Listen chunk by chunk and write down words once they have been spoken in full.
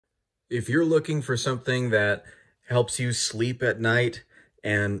If you're looking for something that helps you sleep at night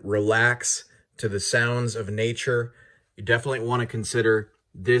and relax to the sounds of nature, you definitely want to consider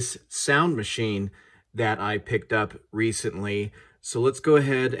this sound machine that I picked up recently. So let's go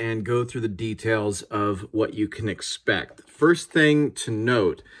ahead and go through the details of what you can expect. First thing to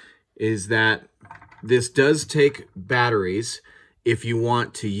note is that this does take batteries if you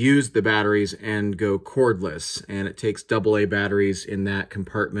want to use the batteries and go cordless, and it takes AA batteries in that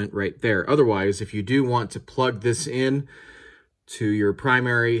compartment right there. Otherwise, if you do want to plug this in to your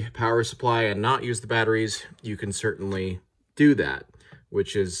primary power supply and not use the batteries, you can certainly do that,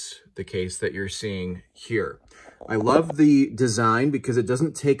 which is the case that you're seeing here. I love the design because it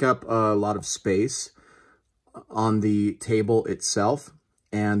doesn't take up a lot of space on the table itself.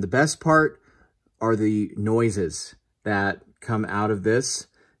 And the best part are the noises that come out of this.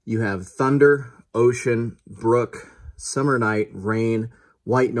 You have thunder, ocean, brook, summer night, rain,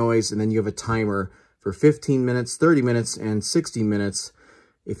 white noise, and then you have a timer for 15 minutes, 30 minutes, and 60 minutes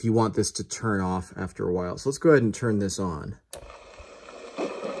if you want this to turn off after a while. So let's go ahead and turn this on.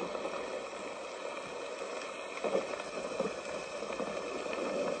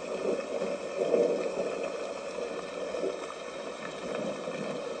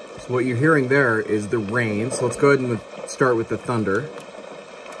 So what you're hearing there is the rain. So let's go ahead and start with the thunder.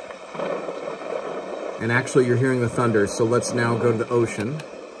 And actually you're hearing the thunder, so let's now go to the ocean.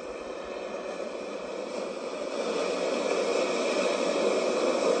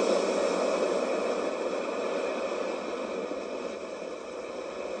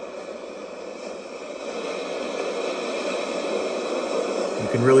 You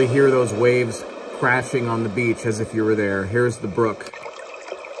can really hear those waves crashing on the beach as if you were there. Here's the brook.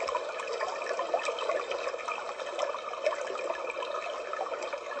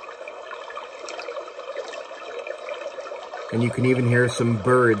 And you can even hear some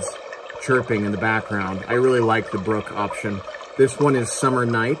birds chirping in the background. I really like the brook option. This one is summer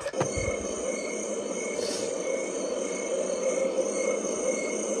night.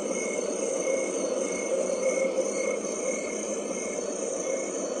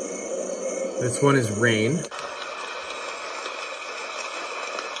 This one is rain.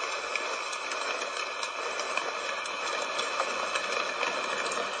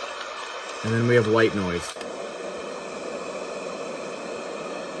 And then we have white noise.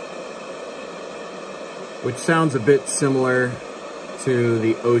 Which sounds a bit similar to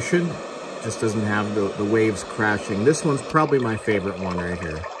the ocean, just doesn't have the waves crashing. This one's probably my favorite one right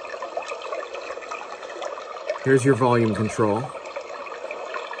here. Here's your volume control.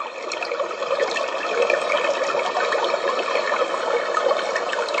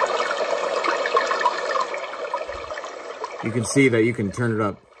 You can see that you can turn it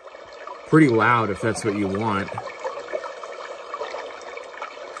up pretty loud if that's what you want.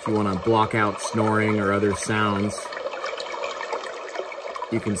 If you want to block out snoring or other sounds,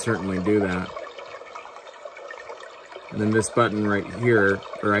 you can certainly do that. And then this button right here,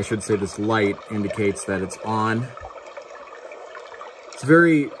 or I should say this light, indicates that it's on. It's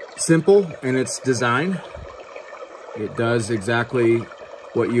very simple in its design. It does exactly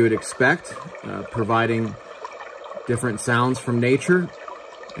what you would expect, providing different sounds from nature.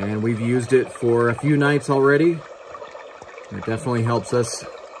 And we've used it for a few nights already. It definitely helps us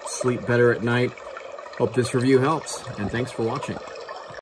sleep better at night. Hope this review helps, and thanks for watching.